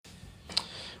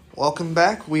Welcome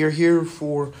back. We are here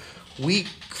for Week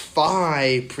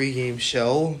 5 pregame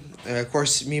show. Of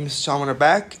course, me and Mr. Solomon are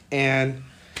back, and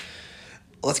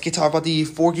let's talk about the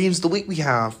 4 games of the week we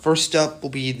have. First up will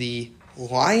be the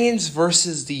Lions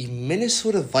versus the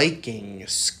Minnesota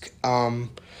Vikings.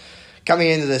 Coming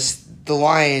into this, the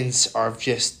Lions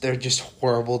they're just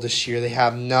horrible this year. They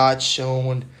have not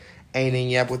shown anything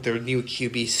yet with their new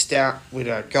QB stat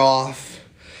with Goff.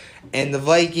 And the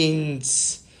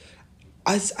Vikings,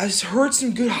 I've heard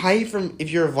some good hype from if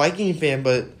you're a Viking fan,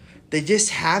 but they just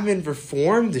haven't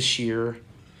performed this year.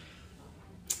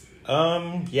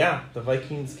 The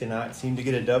Vikings cannot seem to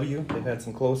get a W. They've had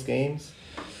some close games.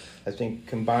 I think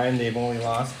combined they've only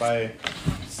lost by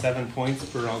 7 points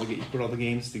put all the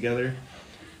games together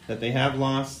that they have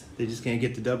lost. They just can't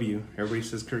get the W. Everybody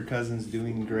says Kirk Cousins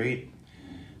doing great.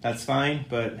 That's fine,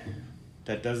 but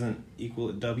that doesn't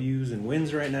equal W's and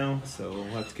wins right now. So we'll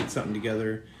have to get something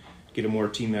together, get a more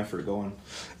team effort going.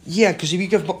 Yeah, because if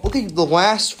you look at the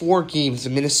last 4 games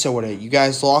in Minnesota, you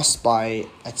guys lost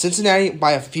at Cincinnati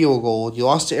by a field goal. You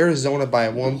lost to Arizona by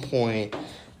 1 point.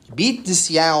 You beat the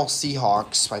Seattle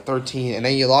Seahawks by 13, and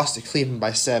then you lost to Cleveland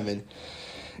by 7.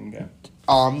 Okay.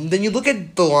 Then you look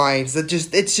at the Lions.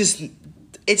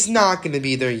 It's not going to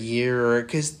be their year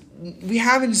because we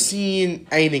haven't seen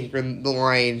anything from the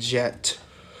Lions yet.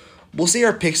 We'll see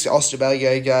our picks also about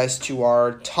you guys to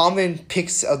our Tomlin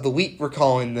picks of the week, we're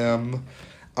calling them.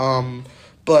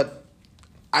 But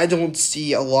I don't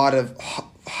see a lot of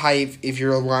hype if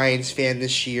you're a Lions fan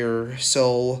this year.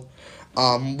 So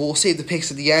we'll save the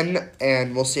picks at the end,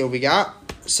 and we'll see what we got.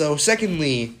 So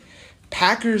secondly,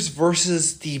 Packers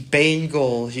versus the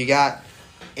Bengals. You got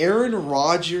Aaron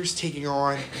Rodgers taking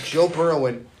on Joe Burrow,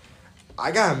 and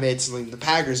I gotta admit, the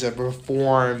Packers have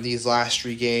performed these last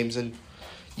 3 games, and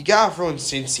you gotta throw in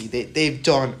Cincy. They've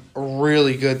done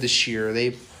really good this year.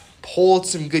 They've pulled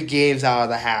some good games out of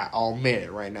the hat, I'll admit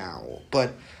it right now.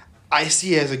 But I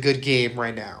see it as a good game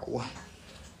right now.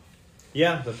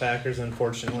 Yeah, the Packers,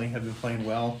 unfortunately, have been playing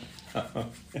well.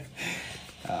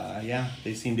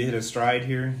 They seem to hit a stride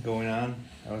here going on.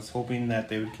 I was hoping that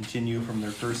they would continue from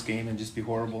their first game and just be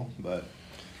horrible, but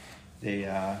they,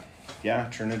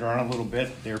 turn it around a little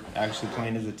bit. They're actually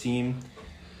playing as a team.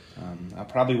 I'll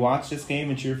probably watch this game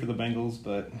and cheer for the Bengals,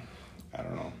 but I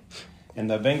don't know. And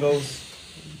the Bengals,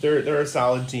 they're a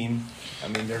solid team. I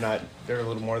mean, they're a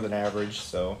little more than average,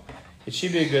 so it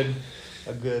should be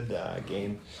a good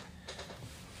game.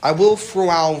 I will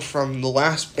throw out from the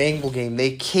last Bengal game,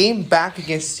 they came back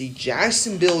against the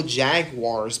Jacksonville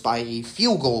Jaguars by a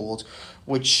field goal,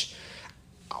 which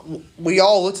we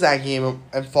all looked at that game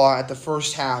and thought at the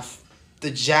first half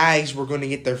the Jags were going to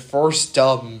get their first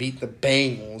dub and beat the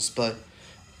Bengals, but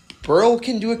Burrow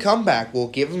can do a comeback. We'll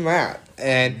give him that.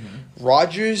 And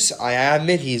Rodgers, I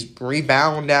admit, he's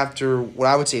rebounded after what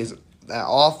I would say is that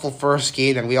awful first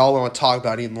game that we all want to talk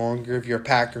about any longer if you're a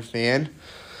Packer fan.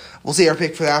 We'll see our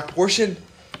pick for that portion.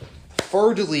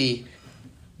 Thirdly,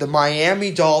 the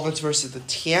Miami Dolphins versus the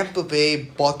Tampa Bay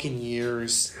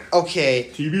Buccaneers. Okay.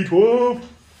 TB12.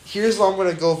 Here's what I'm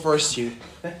going to go first to.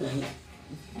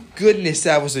 Goodness,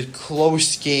 that was a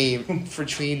close game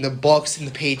between the Bucs and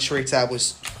the Patriots. That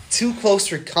was too close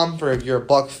for comfort if you're a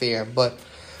Buc fan. But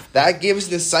that gives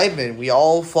an excitement. We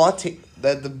all thought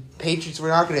that the Patriots were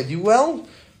not going to do well,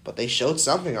 but they showed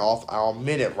something. I'll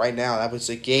admit it right now. That was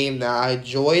a game that I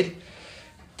enjoyed.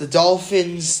 The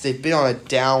Dolphins, they've been on a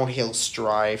downhill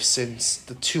stride since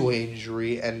the Tua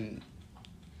injury, and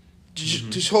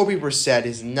Jacoby Brissett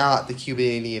is not the QB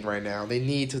they need right now. They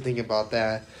need to think about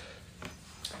that.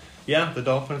 Yeah, the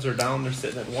Dolphins are down. They're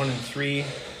sitting at 1-3.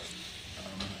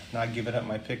 Not giving up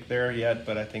my pick there yet,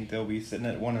 but I think they'll be sitting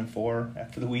at 1-4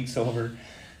 after the week's over.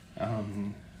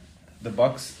 The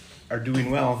Bucs are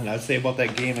doing well, and I'd say about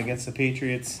that game against the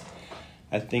Patriots,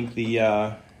 I think the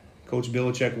Coach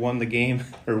Belichick won the game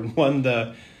or won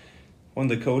the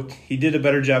coach. He did a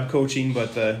better job coaching,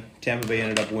 but the Tampa Bay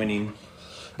ended up winning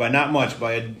by not much,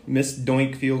 by a missed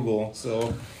doink field goal.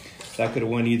 So that could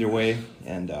have won either way,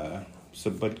 and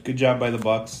but good job by the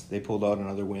Bucs. They pulled out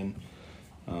another win.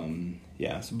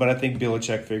 But I think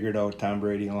Belichick figured out Tom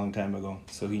Brady a long time ago,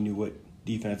 so he knew what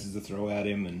defenses to throw at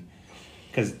him, and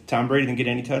because Tom Brady didn't get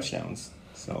any touchdowns.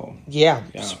 So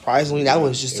surprisingly, that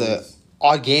was just an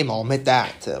odd game. I'll admit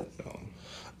that. So.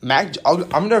 I'm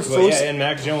gonna throw. And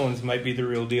Mac Jones might be the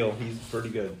real deal. He's pretty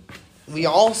good. We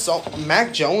all saw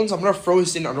Mac Jones. I'm gonna throw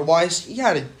this in. Otherwise, he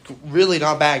had a really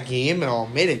not bad game, and I'll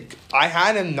admit it. I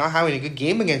had him not having a good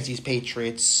game against these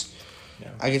Patriots,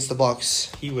 against the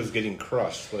Bucs. He was getting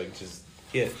crushed, just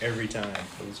hit every time.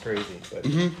 It was crazy, but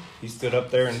he stood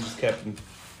up there and just kept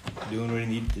doing what he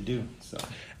needed to do. So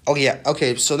Oh, yeah.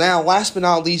 Okay, so now, last but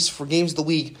not least, for games of the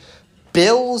week,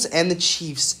 Bills and the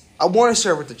Chiefs. I want to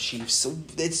start with the Chiefs. So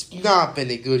it's not been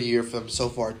a good year for them so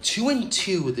far.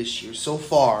 2-2 this year so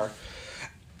far.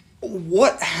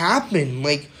 What happened?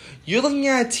 Like, you're looking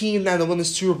at a team that won the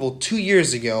Super Bowl 2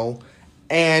 years ago,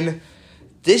 and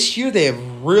this year they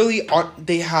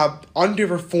have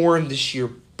underperformed this year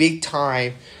big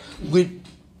time. With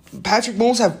Patrick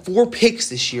Mahomes had 4 picks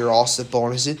this year, also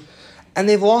bonuses, and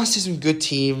they've lost to some good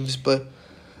teams. But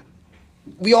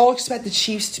we all expect the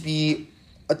Chiefs to be,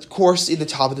 of course, in the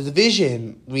top of the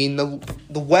division. I mean,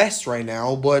 the West right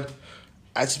now, but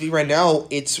as to be right now,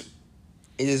 it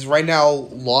is right now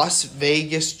Las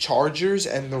Vegas Chargers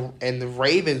and the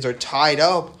Ravens are tied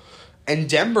up, and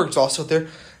Denver's also there.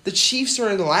 The Chiefs are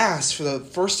in last for the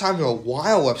first time in a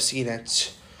while I've seen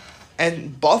it.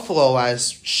 And Buffalo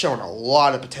has shown a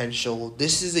lot of potential.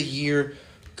 This is a year,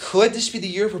 could this be the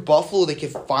year for Buffalo? They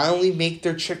could finally make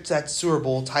their trip to that Super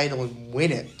Bowl title and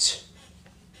win it.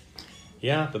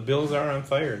 Yeah, the Bills are on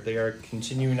fire. They are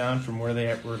continuing on from where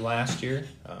they were last year.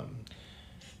 I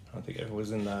don't think it was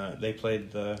they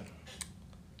played the...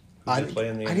 Was it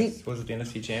the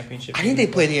NFC Championship game? I think they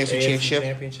played the NFC Championship.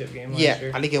 Championship game last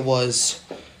year? I think it was.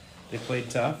 They played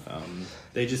tough.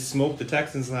 They just smoked the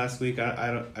Texans last week.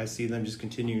 I see them just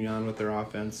continuing on with their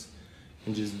offense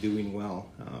and just doing well.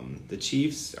 The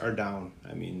Chiefs are down.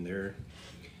 I mean,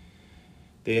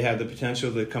 they have the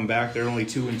potential to come back. They're only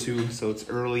 2-2, so it's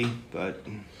early, but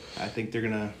I think they're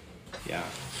gonna. Yeah,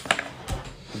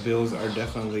 the Bills are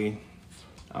definitely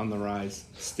on the rise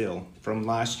still from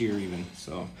last year even.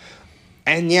 So.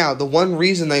 And yeah, the one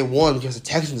reason they won because the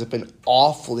Texans have been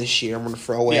awful this year. I'm gonna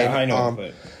throw in. Yeah, I know,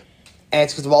 but. And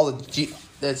it's because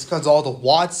of all the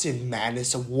Watson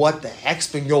madness of what the heck's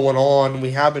been going on.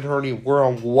 We haven't heard any word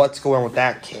on what's going on with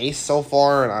that case so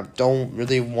far, and I don't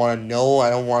really want to know. I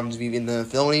don't want him to be in the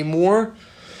NFL anymore.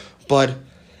 But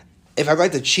if I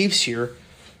like the Chiefs here,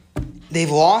 they've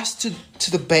lost to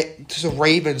the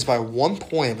Ravens by 1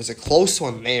 point. It was a close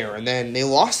one there, and then they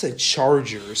lost to the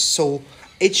Chargers. So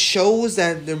it shows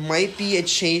that there might be a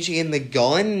changing in the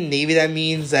gun. Maybe that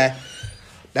means that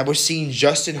we're seeing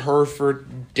Justin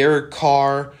Herford, Derek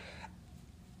Carr.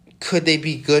 Could they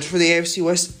be good for the AFC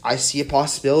West? I see a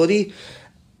possibility.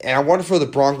 And I want to throw the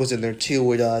Broncos in there, too,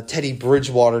 with Teddy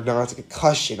Bridgewater now has a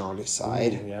concussion on his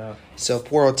side. Ooh, yeah. So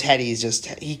poor old Teddy is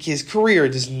his career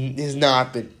just has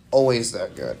not been always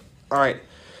that good. All right.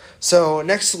 So,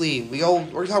 nextly, we're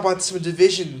going to talk about some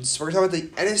divisions. We're going to talk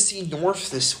about the NFC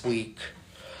North this week.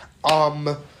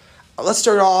 Let's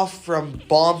start off from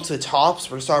bottom to the top. So we're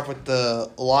going to start with the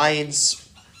Lions.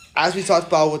 As we talked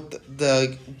about with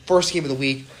the first game of the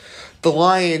week, the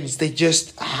Lions, they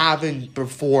just haven't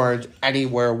performed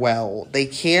anywhere well. They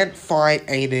can't find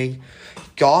anything.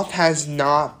 Goff has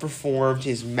not performed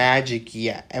his magic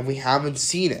yet, and we haven't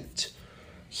seen it.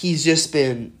 He's just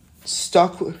been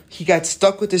stuck. He got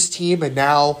stuck with this team, and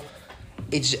now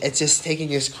it's just taking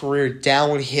his career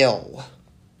downhill.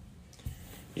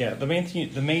 Yeah, the main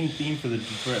theme for the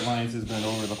Detroit Lions has been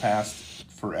over the past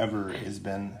forever has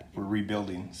been we're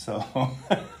rebuilding. So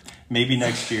maybe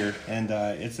next year, and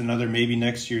it's another maybe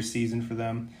next year season for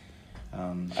them.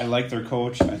 I like their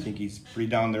coach. I think he's pretty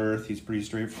down to earth. He's pretty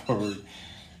straightforward.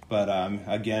 But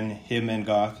again, him and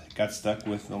Goff got stuck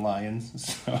with the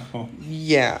Lions. So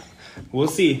yeah, we'll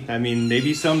see. I mean,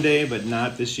 maybe someday, but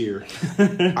not this year.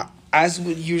 As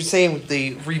you were saying with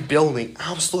the rebuilding,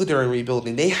 absolutely they're in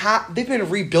rebuilding. They've been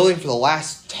rebuilding for the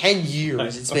last 10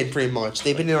 years. It's been pretty much.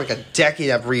 They've been in like a decade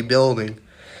of rebuilding.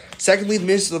 Secondly, the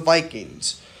Minnesota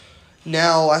Vikings.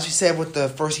 Now, as we said with the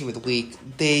first game of the week,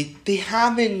 they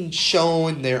haven't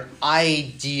shown their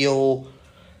ideal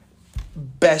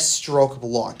best stroke of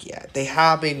luck yet. They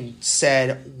haven't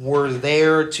said we're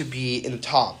there to be in the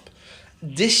top.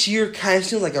 This year kind of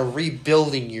feels like a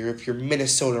rebuilding year if you're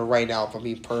Minnesota right now, for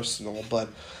me personal. But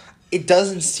it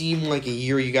doesn't seem like a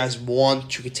year you guys want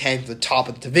to contend for the top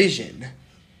of the division.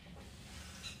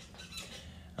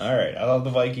 All right, I love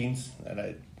the Vikings,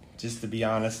 and just to be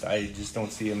honest, I just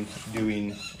don't see them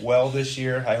doing well this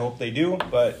year. I hope they do,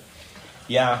 but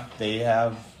yeah, they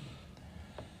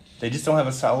just don't have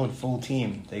a solid full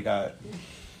team.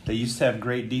 They used to have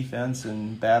great defense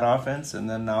and bad offense, and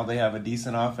then now they have a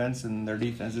decent offense, and their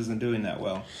defense isn't doing that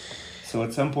well. So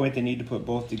at some point, they need to put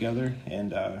both together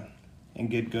and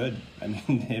get good. I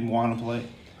mean, and want to play.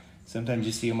 Sometimes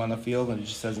you see them on the field, and it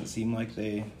just doesn't seem like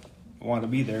they want to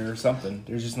be there or something.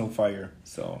 There's just no fire.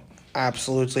 So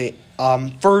absolutely.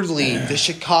 Thirdly, the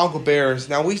Chicago Bears.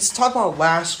 Now, we talked about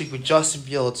last week with Justin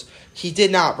Fields. He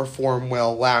did not perform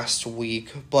well last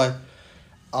week, but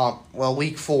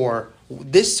week 4.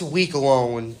 this week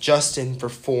alone, Justin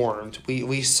performed.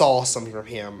 We saw something from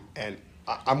him, and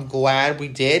I'm glad we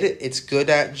did. It's good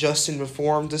that Justin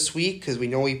performed this week because we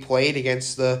know he played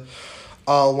against the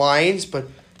Lions, but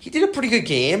he did a pretty good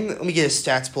game. Let me get his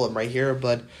stats pulled up right here,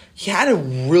 but he had a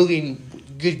really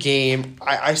good game.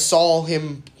 I saw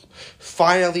him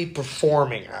finally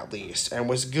performing at least, and it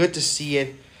was good to see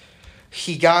it.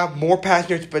 He got more pass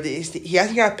yards, but he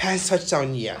hasn't got a pass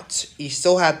touchdown yet. He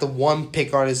still had the one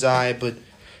pick on his eye, but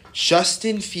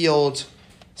Justin Fields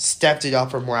stepped it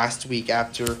up from last week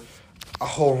after a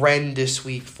horrendous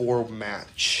week 4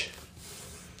 match.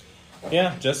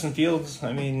 Yeah, Justin Fields,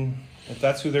 I mean, if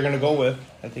that's who they're going to go with,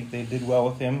 I think they did well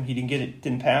with him. He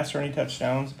didn't pass for any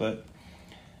touchdowns, but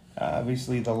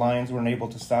obviously the Lions weren't able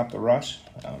to stop the rush.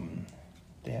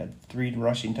 They had 3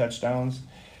 rushing touchdowns.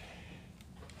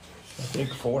 I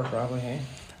think 4 probably, hey?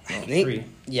 No, 3.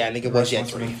 Yeah, I think it was 3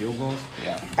 field goals.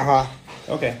 Yeah. Uh-huh.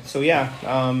 Okay, so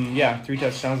 3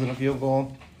 touchdowns and a field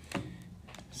goal.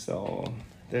 So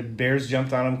the Bears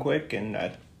jumped on them quick, and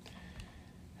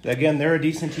again, they're a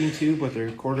decent team too, but their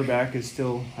quarterback is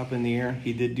still up in the air.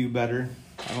 He did do better.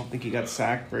 I don't think he got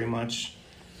sacked very much.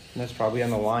 And that's probably on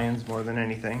the Lions more than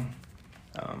anything.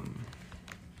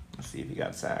 Let's see if he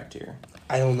got sacked here.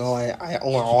 I don't know.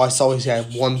 I saw he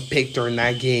had 1 pick during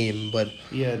that game, but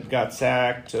He had got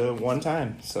sacked 1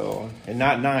 time, and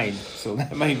not 9, so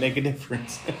that might make a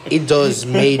difference. it does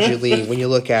majorly when you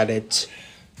look at it.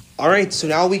 All right, so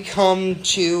now we come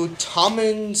to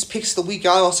Tomlin's picks of the week.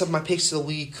 I also have my picks of the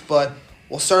week, but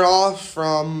we'll start off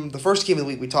from the first game of the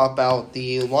week. We talked about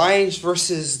the Lions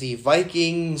versus the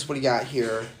Vikings. What do you got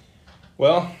here?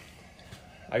 Well,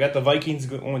 I got the Vikings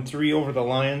going 3 over the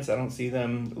Lions. I don't see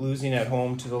them losing at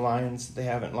home to the Lions. They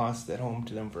haven't lost at home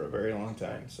to them for a very long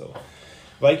time. So,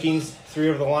 Vikings 3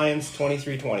 over the Lions,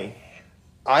 23-20.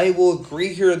 I will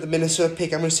agree here with the Minnesota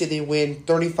pick. I'm going to say they win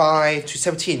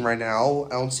 35-17 right now.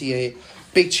 I don't see a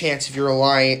big chance if you're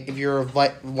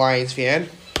a Lions fan.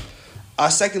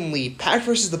 Secondly, Packers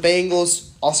versus the Bengals.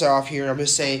 I'll start off here. I'm going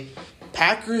to say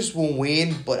Packers will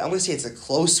win, but I'm going to say it's a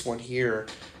close one here.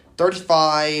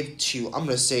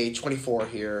 35-24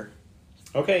 here.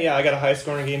 Okay, yeah, I got a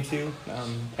high-scoring game too.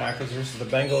 Packers versus the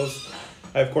Bengals.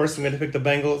 Of course, I'm going to pick the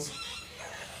Bengals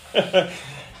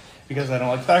because I don't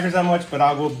like Packers that much, but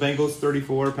I'll go Bengals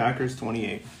 34, Packers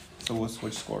 28. So we'll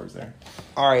switch scores there.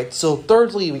 All right, so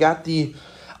thirdly, we got the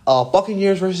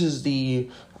Buccaneers versus the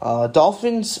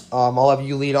Dolphins. I'll have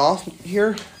you lead off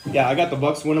here. Yeah, I got the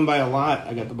Bucs winning by a lot.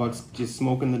 I got the Bucs just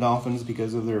smoking the Dolphins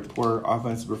because of their poor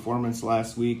offensive performance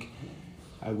last week.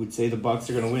 I would say the Bucs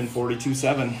are going to win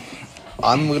 42-7.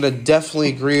 I'm going to definitely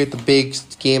agree with the big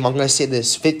game. I'm going to say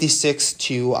this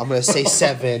 56-2. I'm going to say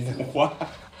 7. What?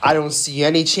 I don't see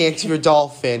any chance of your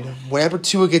Dolphin. Whenever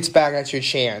Tua gets back, that's your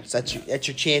chance. That's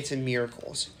your chance in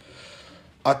miracles.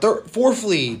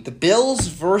 Fourthly, the Bills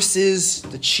versus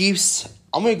the Chiefs.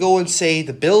 I'm going to go and say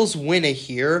the Bills win it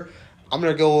here. I'm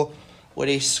going to go with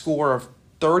a score of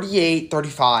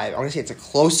 38-35. I'm going to say it's a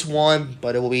close one,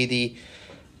 but it will be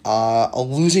a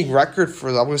losing record for,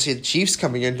 I'm going to say the Chiefs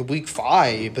coming into week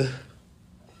 5.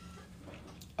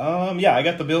 Yeah, I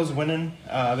got the Bills winning.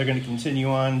 They're going to continue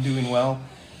on doing well.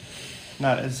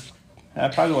 Not as,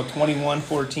 probably about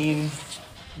 21-14.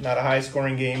 Not a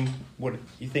high-scoring game. What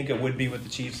you think it would be with the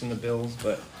Chiefs and the Bills,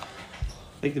 but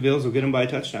I think the Bills will get them by a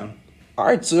touchdown. All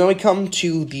right, so now we come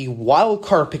to the wild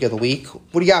card pick of the week.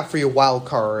 What do you got for your wild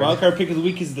card? Wild card pick of the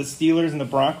week is the Steelers and the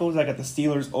Broncos. I got the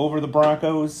Steelers over the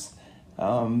Broncos,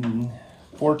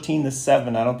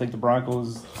 14-7. I don't think the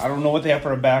Broncos. I don't know what they have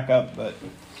for a backup, but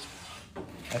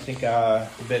I think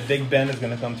Big Ben is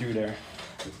going to come through there.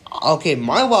 Okay,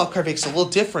 my wild card pick's a little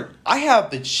different. I have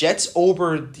the Jets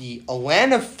over the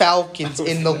Atlanta Falcons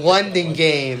in the London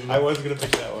game. I was going to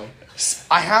pick that one.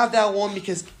 I have that one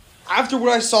because after what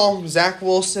I saw from Zach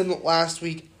Wilson last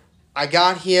week, I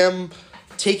got him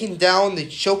taking down the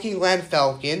choking Atlanta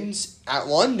Falcons at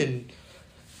London.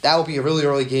 That would be a really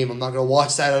early game. I'm not going to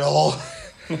watch that at all.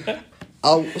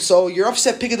 So your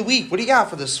upset pick of the week. What do you got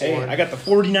for this one? I got the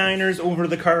 49ers over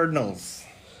the Cardinals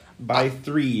by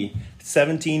 3,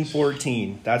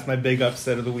 17-14. That's my big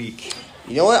upset of the week.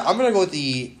 You know what? I'm going to go with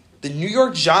the New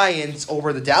York Giants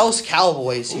over the Dallas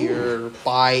Cowboys here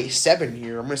by 7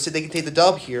 here. I'm going to say they can take the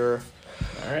dub here.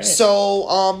 All right.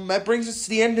 So that brings us to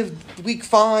the end of week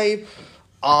 5.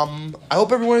 I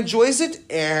hope everyone enjoys it,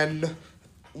 and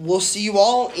we'll see you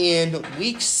all in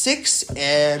week 6,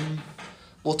 and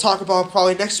we'll talk about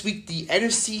probably next week the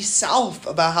NFC South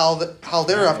about how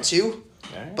they're up to.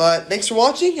 But thanks for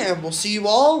watching, and we'll see you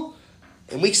all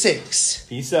in week 6.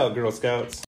 Peace out, Girl Scouts.